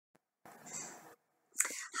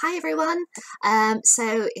Hi everyone.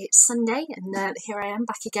 So it's Sunday and here I am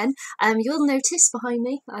back again. You'll notice behind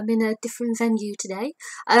me I'm in a different venue today.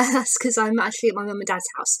 That's because I'm actually at my mum and dad's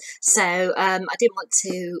house. So I didn't want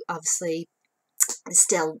to obviously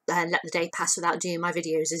still let the day pass without doing my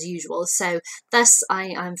videos as usual. So thus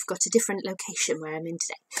I've got a different location where I'm in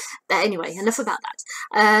today. But anyway, enough about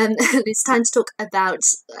that. It's time to talk about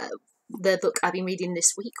the book I've been reading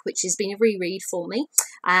this week, which has been a reread for me,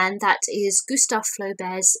 and that is Gustave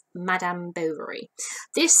Flaubert's Madame Bovary.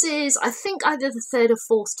 This is, I think, either the third or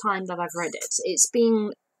fourth time that I've read it. It's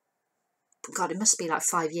been, God, it must be like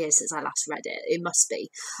 5 years since I last read it. It must be,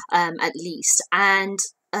 at least. And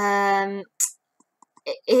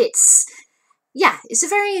it's a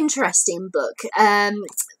very interesting book.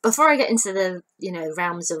 Before I get into the,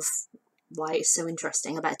 realms of why it's so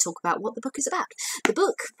interesting, I better talk about what the book is about. The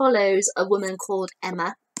book follows a woman called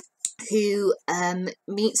Emma, who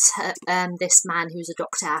meets this man who's a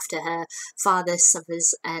doctor after her father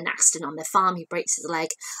suffers an accident on their farm. He breaks his leg,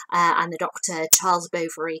 and the doctor, Charles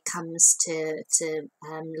Bovary, comes to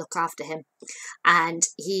look after him. And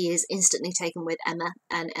he is instantly taken with Emma,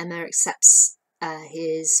 and Emma accepts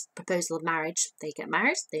his proposal of marriage. They get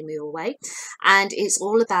married, they move away, and it's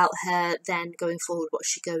all about her then going forward, what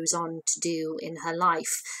she goes on to do in her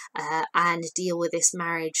life, and deal with this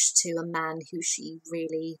marriage to a man who she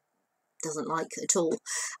really doesn't like at all.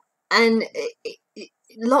 And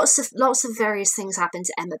lots of various things happen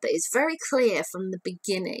to Emma, but it's very clear from the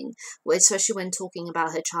beginning, especially when talking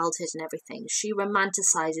about her childhood and everything, she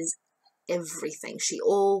romanticizes everything. She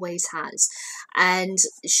always has, and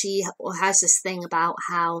she has this thing about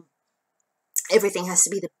how everything has to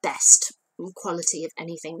be the best quality of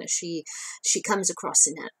anything that she comes across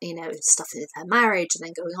in her, stuff with her marriage and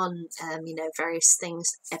then going on, various things.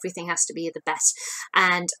 Everything has to be the best.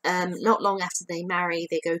 And not long after they marry,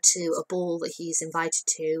 they go to a ball that he's invited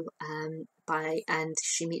to, and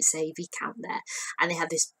she meets a viscount there, and they have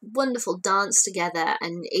this wonderful dance together,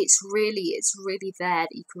 and it's really there that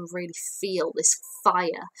you can really feel this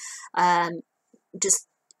fire just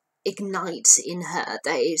ignite in her.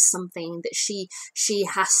 That is something that she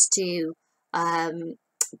has to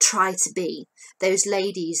try to be. Those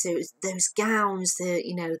ladies, those gowns,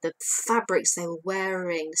 the fabrics they were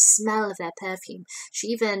wearing, the smell of their perfume. She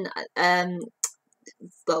even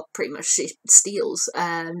pretty much she steals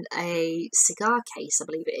a cigar case, I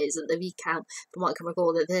believe it is, that the Viscount, from what I can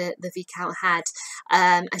recall, that the Viscount had,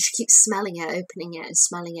 and she keeps smelling it, opening it and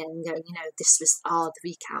smelling it and going, this was the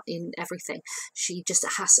Viscount in everything. She just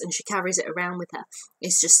has, and she carries it around with her.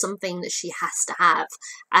 It's just something that she has to have,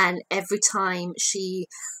 and every time she,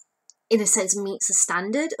 in a sense, meets the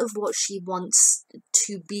standard of what she wants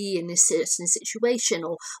to be in a certain situation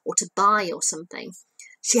or to buy or something,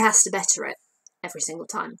 she has to better it every single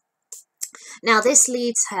time. Now this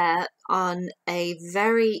leads her on a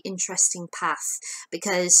very interesting path,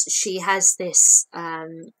 because she has this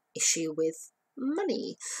issue with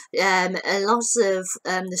money. A lot of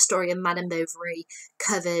the story of Madame Bovary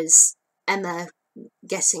covers Emma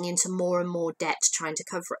getting into more and more debt, trying to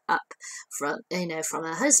cover it up from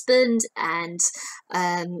her husband, and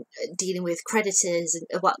dealing with creditors,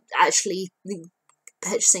 and actually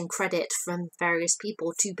purchasing credit from various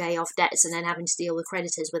people to pay off debts, and then having to deal with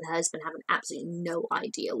creditors with her husband having absolutely no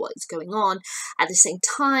idea what is going on. At the same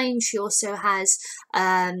time, she also has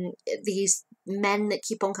these men that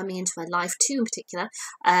keep on coming into her life, two in particular,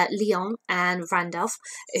 Leon and Randolph,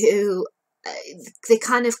 who they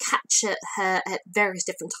kind of capture her at various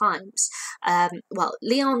different times.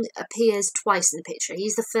 Leon appears twice in the picture.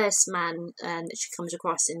 He's the first man that she comes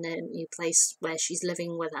across in the new place where she's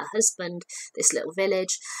living with her husband, this little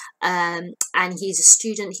village, and he's a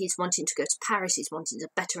student. He's wanting to go to Paris. He's wanting to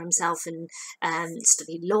better himself and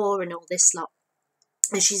study law and all this lot.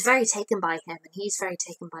 And she's very taken by him, and he's very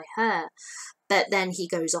taken by her. But then he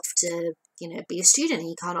goes off to, be a student.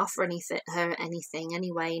 He can't offer her anything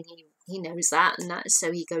anyway, and he knows that, and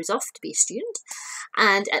so he goes off to be a student.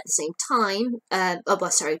 And at the same time,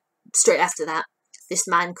 straight after that, this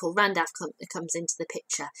man called Randolph comes into the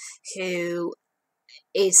picture, who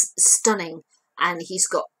is stunning, and he's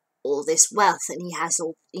got all this wealth, and he has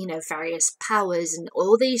all, various powers, and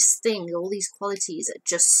all these things, all these qualities that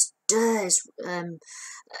just stirs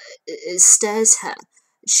her.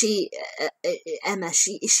 Emma,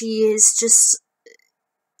 she is just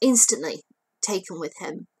instantly taken with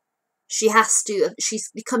him. She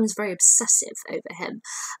becomes very obsessive over him,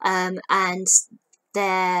 and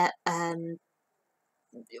their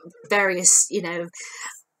various,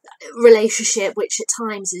 relationship, which at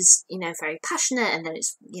times is, very passionate, and then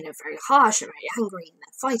it's, very harsh and very angry, and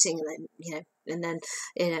they're fighting, and then, and then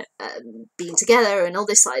being together and all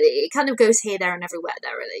this, like, it kind of goes here, there, and everywhere,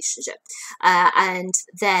 their relationship. And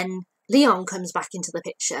then Leon comes back into the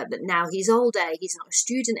picture, but now he's older, he's not a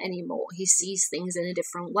student anymore, he sees things in a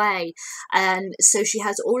different way. And so she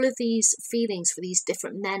has all of these feelings for these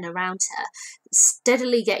different men around her,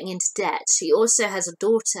 steadily getting into debt. She also has a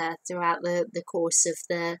daughter throughout the course of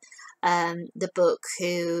the book,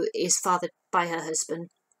 who is fathered by her husband.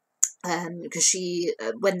 Because she,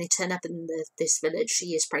 when they turn up in this village,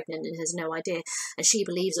 she is pregnant and has no idea, and she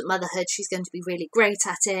believes at motherhood she's going to be really great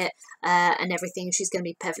at it, and everything, she's going to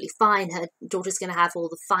be perfectly fine. Her daughter's going to have all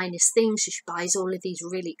the finest things, so she buys all of these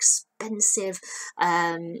really expensive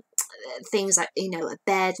things, like, you know, a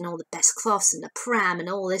bed and all the best cloths and a pram and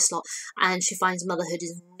all this lot, and she finds motherhood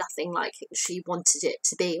is nothing like she wanted it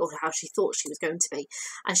to be, or how she thought she was going to be.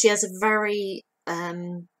 And she has a very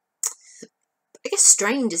I guess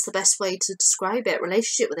strained is the best way to describe it,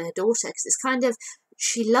 relationship with her daughter, because it's kind of,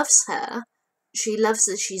 she loves her, she loves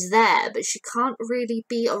that she's there, but she can't really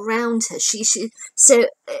be around her. So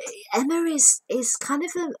Emma is kind of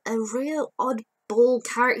a real oddball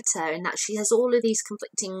character, in that she has all of these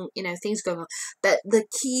conflicting, you know, things going on. But the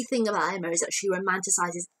key thing about Emma is that she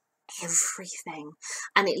romanticizes everything,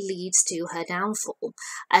 and it leads to her downfall.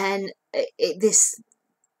 And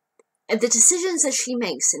the decisions that she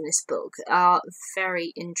makes in this book are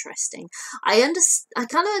very interesting. I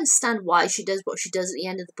kind of understand why she does what she does at the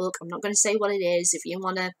end of the book. I'm not going to say what it is. If you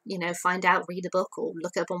want to, you know, find out, read the book or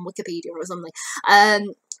look up on Wikipedia or something.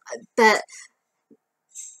 But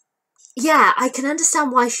yeah, I can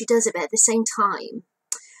understand why she does it, but at the same time,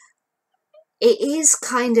 it is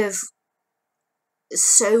kind of,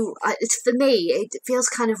 so for me, it feels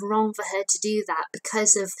kind of wrong for her to do that,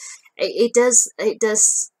 because of it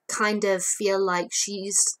does kind of feel like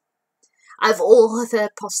she's, of all of her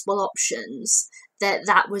possible options,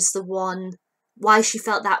 that was the one, why she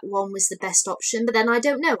felt that one was the best option. But then I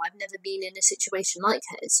don't know, I've never been in a situation like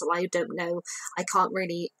her, so I don't know, I can't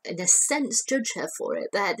really in a sense judge her for it.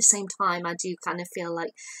 But at the same time, I do kind of feel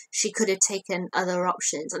like she could have taken other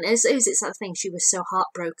options, and it's that thing, she was so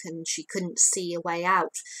heartbroken she couldn't see a way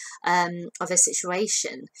out of a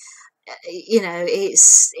situation. You know,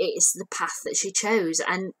 it's the path that she chose,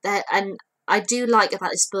 and I do like about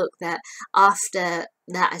this book that after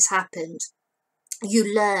that has happened, you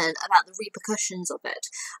learn about the repercussions of it,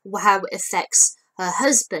 how it affects her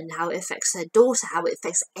husband, how it affects her daughter, how it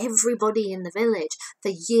affects everybody in the village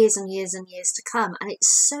for years and years and years to come. And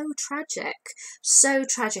it's so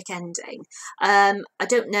tragic ending. I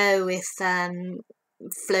don't know if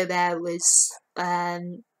Flaubert was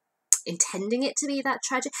intending it to be that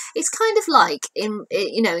tragic. It's kind of like, in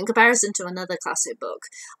comparison to another classic book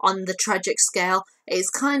on the tragic scale, it's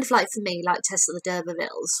kind of like, for me, like Tess of the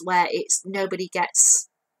D'Urbervilles, where it's nobody gets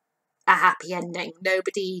a happy ending.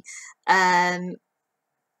 Nobody,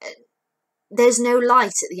 there's no light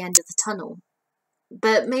at the end of the tunnel.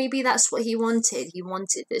 But maybe that's what he wanted. He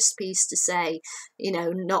wanted this piece to say, you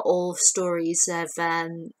know, not all stories have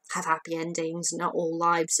happy endings, not all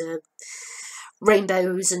lives are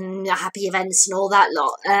rainbows and happy events and all that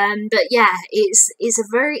lot. But yeah, it's a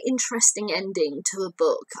very interesting ending to a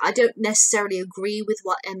book. I don't necessarily agree with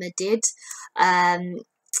what Emma did,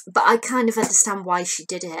 but I kind of understand why she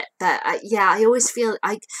did it. But yeah, I always feel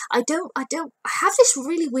I have this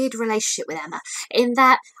really weird relationship with Emma, in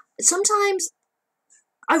that sometimes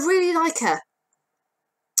I really like her.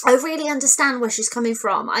 I really understand where she's coming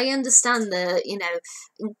from. I understand the, you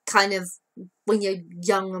know, kind of, when you're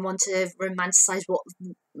young and want to romanticize what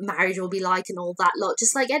marriage will be like and all that lot,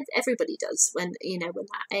 just like everybody does when, you know, when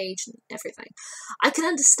that age and everything. I can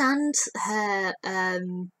understand her,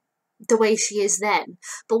 the way she is then,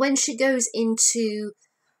 but when she goes into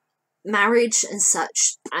marriage and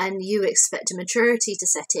such, and you expect a maturity to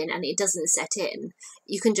set in, and it doesn't set in,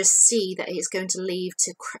 you can just see that it's going to lead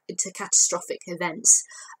to catastrophic events,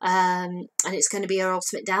 and it's going to be her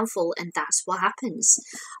ultimate downfall, and that's what happens.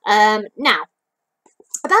 Now,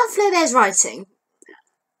 about Flaubert's writing,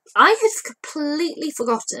 I had completely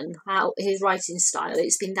forgotten how his writing style.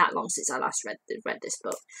 It's been that long since I last read this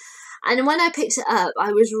book. And when I picked it up,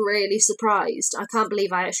 I was really surprised. I can't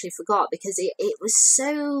believe I actually forgot, because it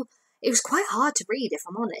was quite hard to read, if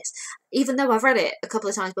I'm honest, even though I've read it a couple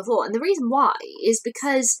of times before. And the reason why is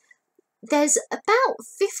because there's about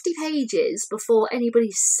 50 pages before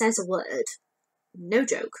anybody says a word. No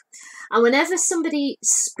joke. And whenever somebody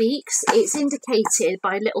speaks, it's indicated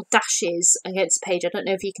by little dashes against the page. I don't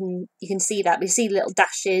know if you can see that, but you see little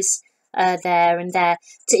dashes there and there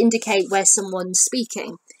to indicate where someone's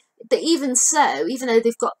speaking. but even so, even though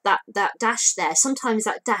they've got that dash there, sometimes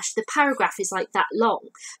that dash, the paragraph is like that long,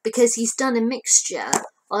 because he's done a mixture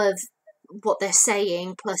of what they're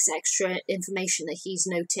saying plus extra information that he's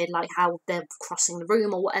noted, like how they're crossing the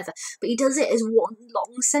room or whatever, but he does it as one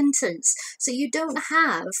long sentence, so you don't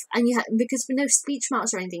have, and because with no speech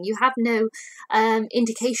marks or anything, you have no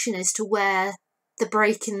indication as to where the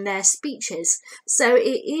break in their speech is, so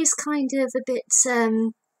it is kind of a bit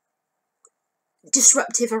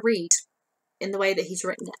disruptive a read in the way that he's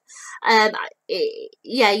written it.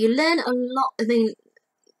 Yeah, you learn a lot. I mean,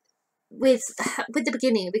 with the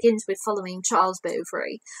beginning, it begins with following Charles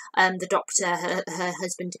Bovary, the doctor, her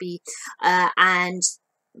husband to be, and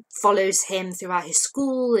follows him throughout his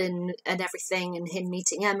school and everything, and him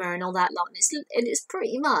meeting Emma and all that lot. And it's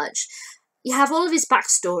pretty much, you have all of his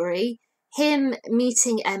backstory, him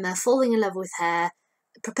meeting Emma, falling in love with her,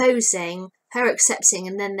 proposing, her accepting,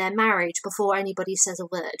 and then their marriage before anybody says a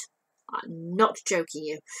word. I'm not joking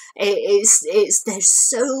you. There's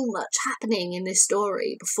so much happening in this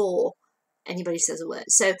story before anybody says a word.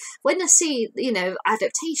 So when I see,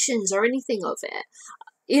 adaptations or anything of it,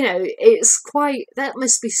 it's quite, that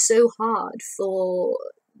must be so hard for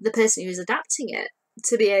the person who's adapting it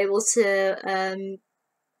to be able to,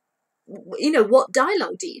 what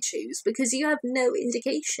dialogue do you choose? Because you have no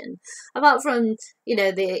indication, apart from,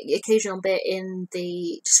 the occasional bit in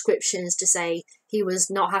the descriptions to say he was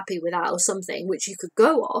not happy with that or something, which you could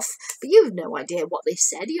go off, but you have no idea what they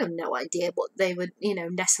said, you have no idea what they were,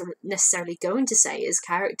 necessarily going to say as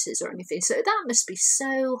characters or anything, so that must be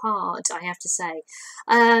so hard, I have to say.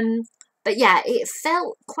 But yeah, it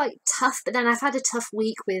felt quite tough, but then I've had a tough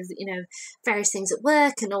week with, various things at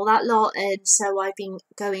work and all that lot, and so I've been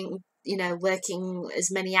going, working as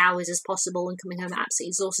many hours as possible and coming home absolutely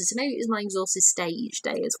exhausted. So maybe it was my exhausted stage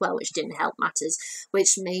day as well, which didn't help matters,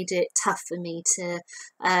 which made it tough for me to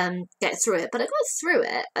get through it. But I got through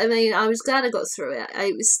it. I mean, I was glad I got through it.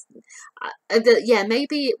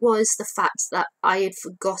 Maybe it was the fact that I had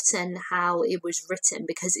forgotten how it was written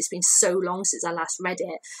because it's been so long since I last read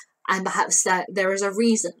it. And perhaps that there is a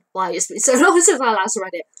reason why it's been so long since I last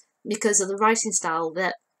read it, because of the writing style.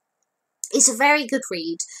 That it's a very good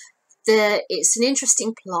read. It's an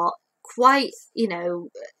interesting plot, quite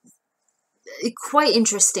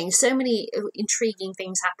interesting. So many intriguing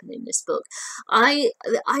things happen in this book. I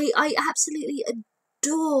absolutely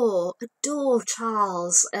adore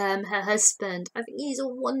Charles, her husband. I think he's a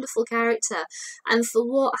wonderful character, and for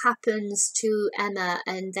what happens to Emma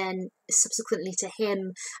and then subsequently to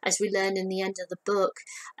him, as we learn in the end of the book,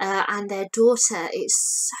 and their daughter,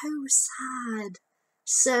 it's so sad.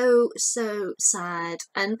 So sad.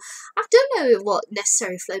 And I don't know what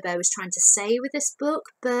necessarily Flaubert was trying to say with this book,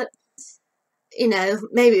 but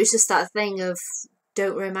maybe it was just that thing of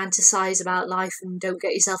don't romanticize about life and don't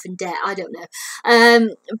get yourself in debt. I don't know.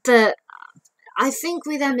 But I think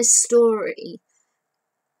with Emma's story,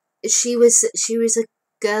 she was a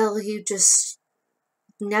girl who just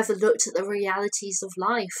never looked at the realities of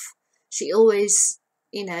life. She always,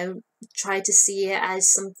 tried to see it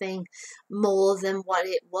as something more than what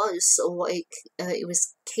it was or what it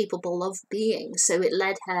was capable of being. So it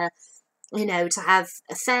led her, to have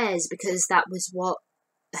affairs because that was what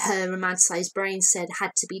her romanticized brain said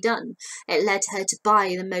had to be done. It led her to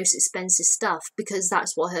buy the most expensive stuff because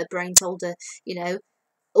that's what her brain told her,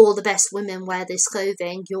 all the best women wear this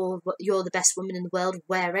clothing, you're the best woman in the world,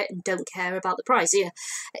 wear it and don't care about the price.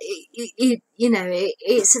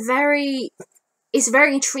 It's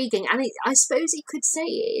very intriguing, and I suppose you could say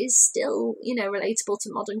it is still, relatable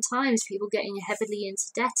to modern times, people getting heavily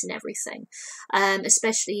into debt and everything,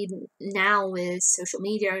 especially now with social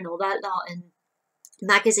media and all that lot, and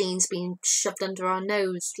magazines being shoved under our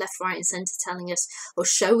nose, left, right and centre, telling us or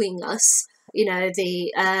showing us,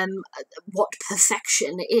 the what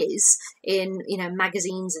perfection is in,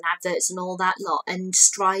 magazines and adverts and all that lot, and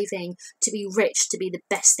striving to be rich, to be the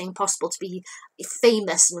best thing possible, to be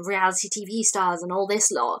famous and reality TV stars and all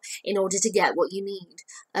this lot in order to get what you need.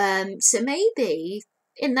 So maybe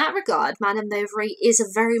in that regard, Madame Bovary is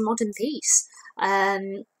a very modern piece.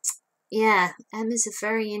 Emma's a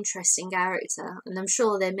very interesting character, and I'm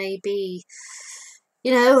sure there may be,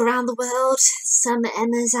 around the world, some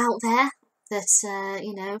Emmas out there that, are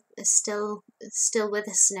still with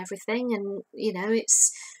us and everything, and,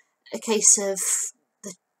 it's a case of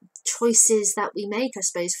the choices that we make. I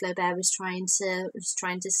suppose Flaubert was trying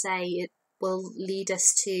to say it will lead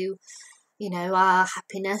us to, our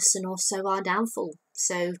happiness and also our downfall,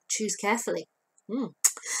 so choose carefully.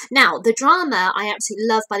 Now, the drama I absolutely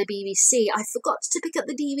love by the BBC. I forgot to pick up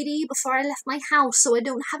the DVD before I left my house, so I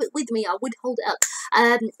don't have it with me. I would hold it up.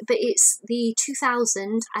 But it's the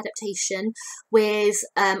 2000 adaptation with,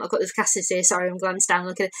 I've got the cast list here, sorry, I'm glanced down,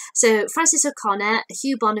 look at it. So, Frances O'Connor,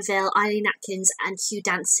 Hugh Bonneville, Eileen Atkins, and Hugh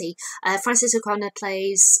Dancy. Frances O'Connor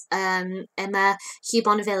plays Emma, Hugh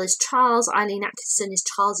Bonneville is Charles, Eileen Atkinson is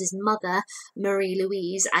Charles's mother, Marie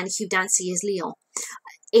Louise, and Hugh Dancy is Leon.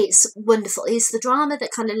 It's wonderful. It's the drama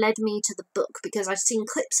that kind of led me to the book, because I've seen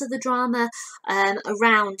clips of the drama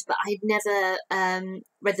around, but I'd never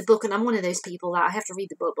read the book, and I'm one of those people that I have to read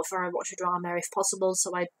the book before I watch a drama if possible,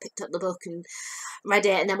 so I picked up the book and read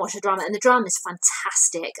it and then watched the drama, and the drama is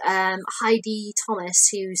fantastic. Heidi Thomas,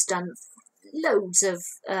 who's done loads of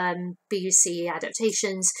BBC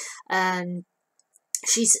adaptations,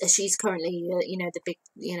 she's currently the big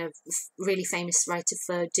really famous writer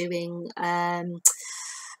for doing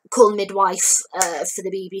Call Midwife for the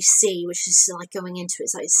BBC, which is like going into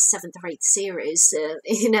its like 7th or 8th series,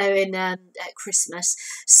 at Christmas.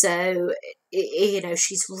 So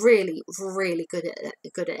she's really good at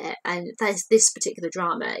it, and this particular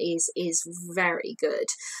drama is very good,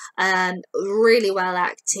 really well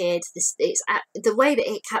acted. The way that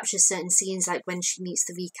it captures certain scenes, like when she meets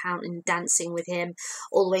the Viscount and dancing with him,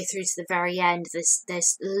 all the way through to the very end.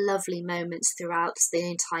 There's lovely moments throughout the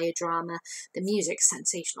entire drama. The music's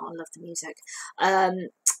sensational. I love the music,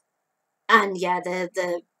 and yeah,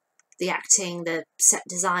 the acting, the set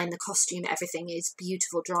design, the costume, everything is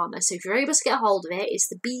beautiful drama. So if you're able to get a hold of it, it's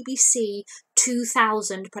the BBC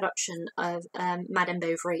 2000 production of Madame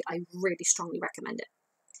Bovary. I really strongly recommend it.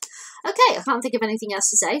 Okay, I can't think of anything else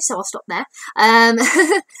to say, so I'll stop there.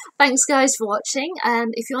 Thanks guys for watching.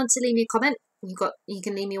 If you want to leave me a comment, you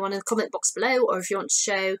can leave me one in the comment box below, or if you want to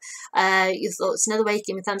show your thoughts another way,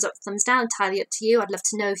 give me a thumbs up, thumbs down, entirely up to you. I'd love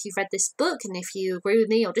to know if you've read this book, and if you agree with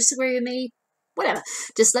me or disagree with me, whatever,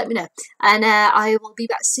 just let me know. And I will be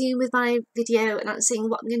back soon with my video announcing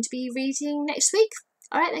what I'm going to be reading next week.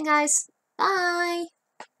 Alright then guys, bye!